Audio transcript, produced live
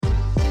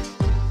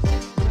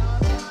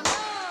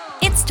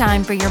It's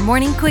time for your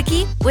morning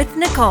quickie with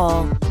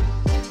Nicole.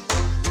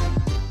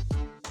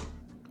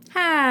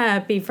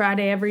 Happy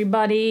Friday,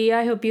 everybody.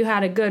 I hope you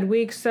had a good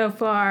week so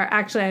far.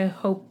 Actually, I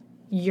hope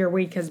your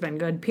week has been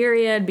good,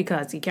 period,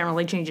 because you can't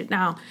really change it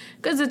now.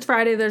 Because it's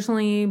Friday, there's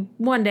only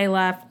one day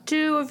left.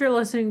 2 if you're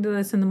listening to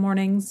this in the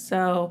morning.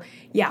 So,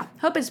 yeah,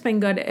 hope it's been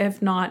good.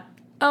 If not,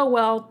 oh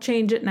well,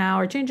 change it now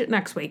or change it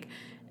next week.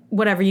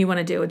 Whatever you want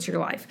to do, it's your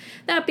life.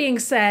 That being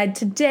said,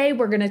 today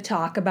we're going to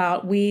talk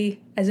about we,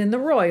 as in the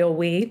royal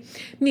we,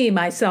 me,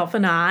 myself,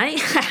 and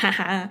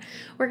I.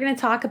 We're going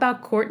to talk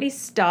about Courtney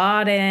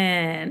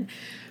Stodden.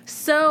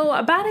 So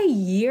about a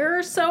year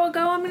or so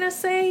ago, I'm going to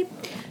say,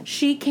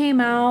 she came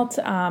out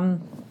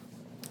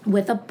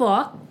with a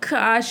book.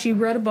 She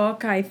wrote a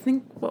book, I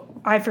think,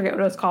 I forget what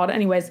it was called.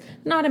 Anyways,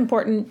 not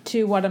important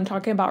to what I'm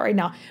talking about right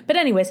now. But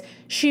anyways,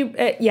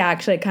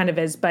 actually it kind of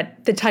is,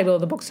 but the title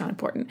of the book's not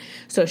important.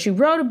 So she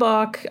wrote a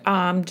book.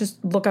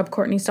 Just look up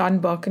Courtney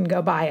Stodden book and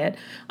go buy it.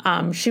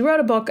 She wrote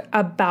a book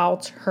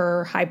about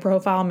her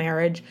high-profile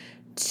marriage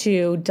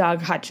to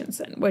Doug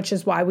Hutchinson, which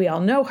is why we all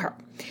know her.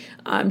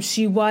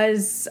 She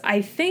was,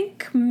 I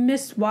think,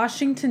 Miss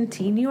Washington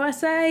Teen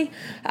USA,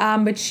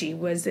 but she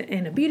was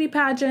in a beauty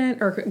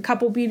pageant or a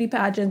couple beauty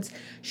pageants.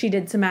 She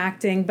did some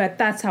acting, but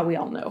that's how we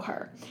all know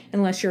her,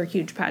 unless you're a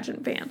huge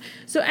pageant fan.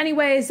 So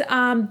anyways,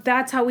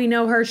 that's how we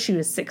know her. She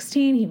was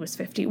 16. He was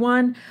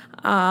 51.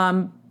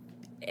 And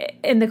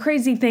the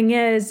crazy thing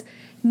is,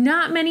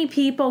 not many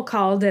people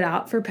called it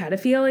out for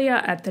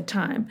pedophilia at the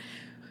time.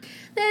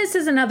 This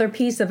is another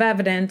piece of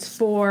evidence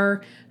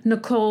for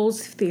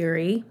Nicole's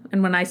theory,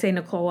 and when I say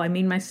Nicole, I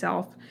mean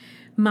myself,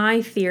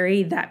 my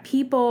theory that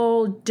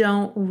people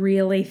don't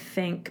really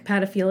think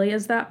pedophilia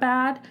is that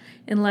bad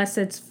unless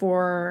it's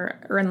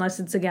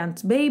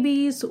against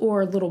babies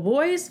or little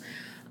boys.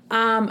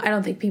 I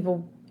don't think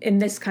people in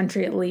this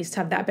country at least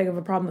have that big of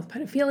a problem with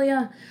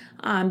pedophilia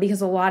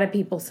because a lot of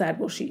people said,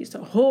 well, she's a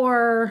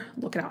whore,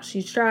 look at how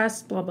she's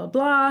dressed, blah, blah,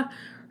 blah.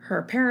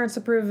 Her parents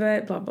approve of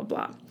it, blah, blah,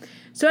 blah.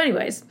 So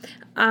anyways,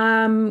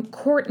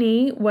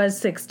 Courtney was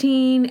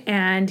 16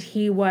 and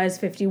he was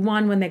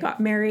 51 when they got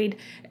married.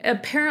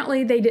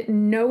 Apparently they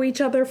didn't know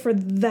each other for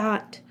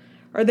that,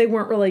 or they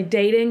weren't really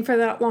dating for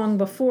that long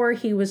before.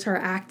 He was her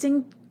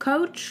acting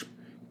coach.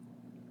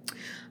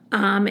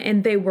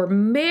 And they were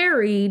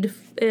married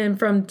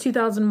from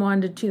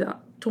 2001 to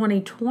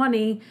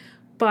 2020,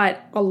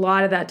 but a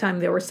lot of that time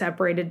they were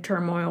separated,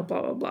 turmoil,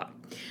 blah, blah, blah.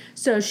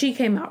 So she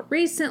came out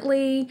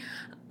recently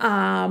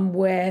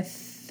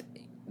with,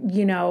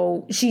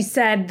 she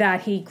said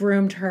that he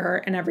groomed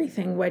her and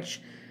everything, which,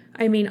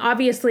 I mean,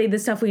 obviously the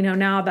stuff we know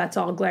now, that's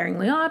all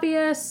glaringly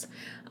obvious.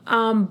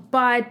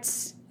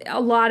 But a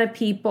lot of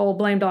people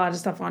blamed a lot of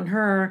stuff on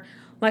her,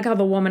 like how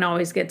the woman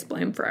always gets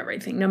blamed for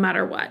everything, no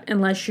matter what.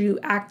 Unless you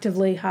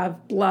actively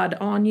have blood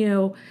on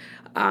you,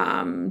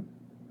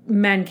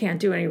 men can't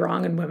do any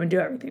wrong and women do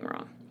everything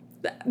wrong.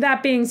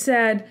 That being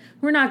said,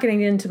 we're not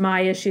getting into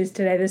my issues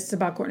today. This is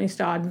about Courtney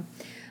Stodden.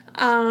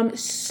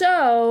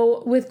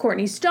 So with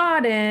Courtney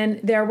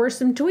Stodden, there were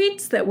some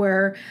tweets that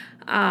were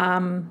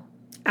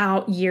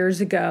out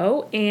years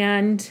ago,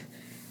 and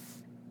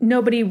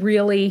nobody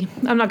really,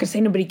 I'm not going to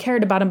say nobody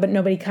cared about him, but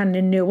nobody kind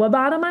of knew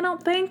about him, I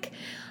don't think,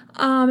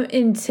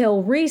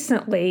 until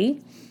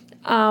recently.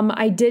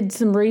 I did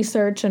some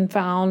research and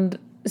found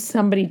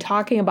somebody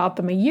talking about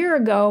them a year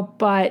ago,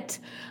 but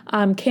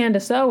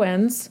Candace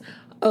Owens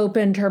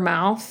opened her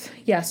mouth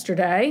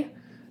yesterday,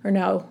 or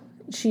no,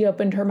 she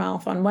opened her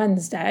mouth on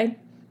Wednesday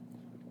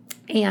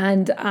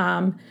and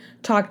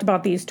talked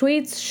about these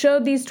tweets,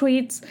 showed these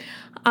tweets,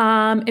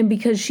 and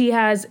because she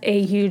has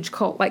a huge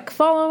cult-like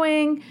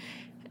following,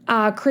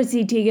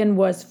 Chrissy Teigen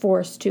was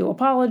forced to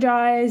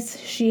apologize.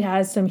 She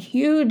has some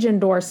huge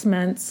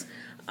endorsements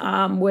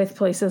with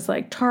places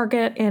like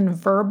Target and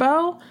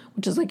Vrbo,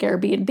 which is like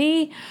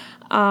Airbnb.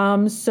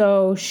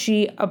 So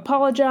she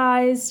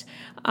apologized.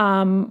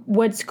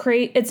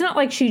 It's not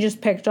like she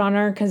just picked on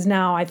her, because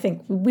now I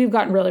think we've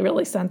gotten really,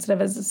 really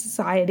sensitive as a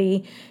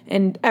society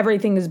and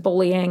everything is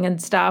bullying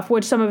and stuff,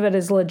 which some of it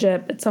is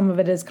legit, but some of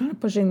it is kind of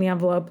pushing the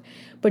envelope.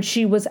 But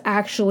she was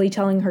actually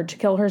telling her to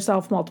kill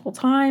herself multiple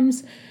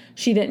times.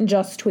 She didn't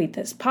just tweet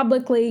this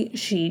publicly.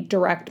 She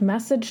direct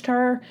messaged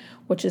her,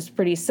 which is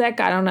pretty sick.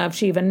 I don't know if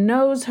she even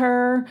knows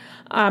her,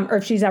 or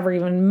if she's ever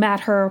even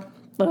met her,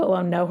 let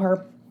alone know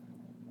her.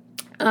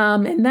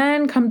 And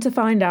then come to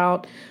find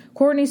out,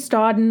 Courtney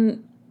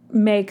Stodden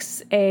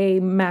makes a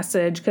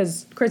message,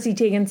 because Chrissy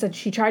Teigen said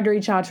she tried to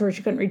reach out to her.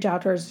 She couldn't reach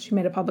out to her, so she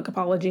made a public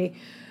apology.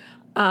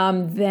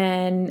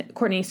 Then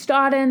Courtney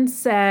Stodden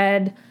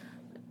said,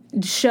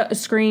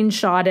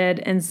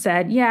 screenshotted and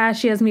said, yeah,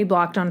 she has me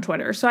blocked on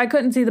Twitter. So I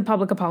couldn't see the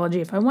public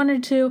apology if I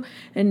wanted to.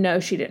 And no,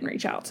 she didn't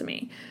reach out to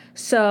me.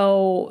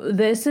 So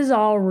this is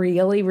all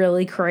really,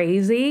 really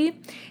crazy.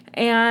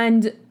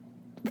 And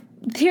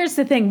here's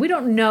the thing. We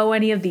don't know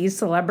any of these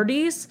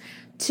celebrities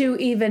to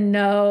even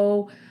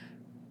know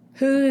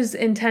whose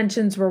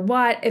intentions were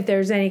what, if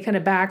there's any kind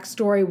of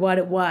backstory, what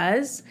it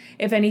was,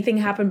 if anything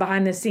happened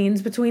behind the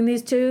scenes between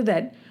these two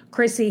that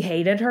Chrissy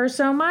hated her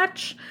so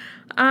much.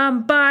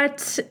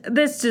 But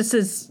this just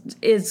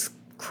is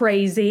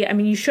crazy. I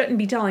mean, you shouldn't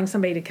be telling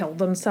somebody to kill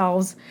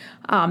themselves.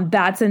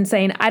 That's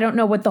insane. I don't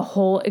know what the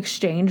whole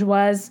exchange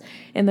was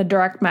in the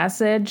direct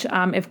message.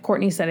 If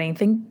Kourtney said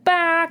anything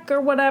back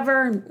or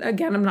whatever.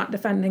 Again, I'm not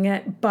defending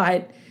it,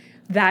 but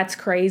that's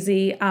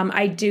crazy.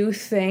 I do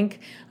think,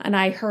 and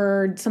I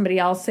heard somebody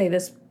else say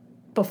this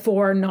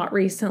before, not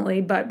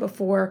recently, but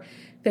before,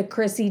 that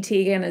Chrissy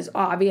Teigen is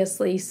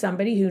obviously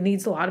somebody who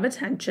needs a lot of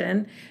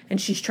attention,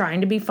 and she's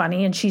trying to be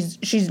funny, and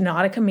she's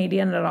not a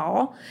comedian at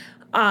all.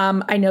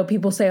 I know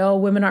people say, oh,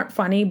 women aren't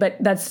funny, but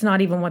that's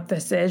not even what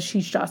this is.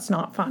 She's just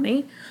not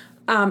funny.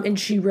 And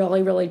she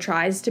really, really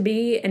tries to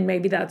be, and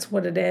maybe that's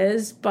what it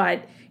is,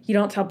 but you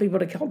don't tell people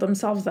to kill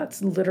themselves.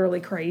 That's literally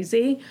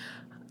crazy.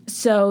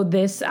 So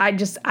this, I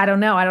don't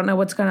know. I don't know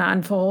what's going to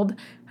unfold.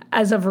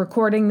 As of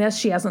recording this,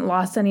 she hasn't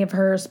lost any of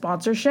her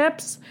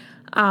sponsorships.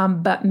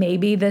 But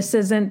maybe this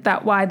isn't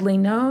that widely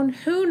known.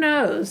 Who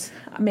knows?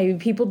 Maybe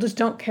people just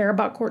don't care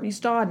about Courtney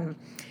Stodden.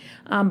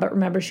 But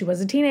remember, she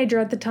was a teenager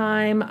at the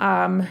time.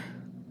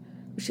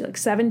 Was she like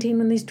 17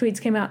 when these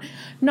tweets came out?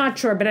 Not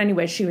sure. But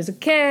anyway, she was a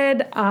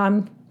kid.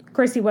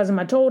 Chrissy wasn't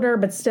much older,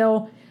 but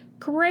still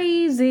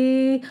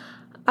crazy.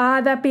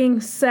 That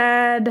being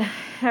said,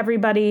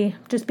 everybody,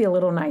 just be a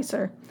little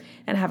nicer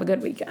and have a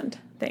good weekend.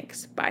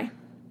 Thanks. Bye.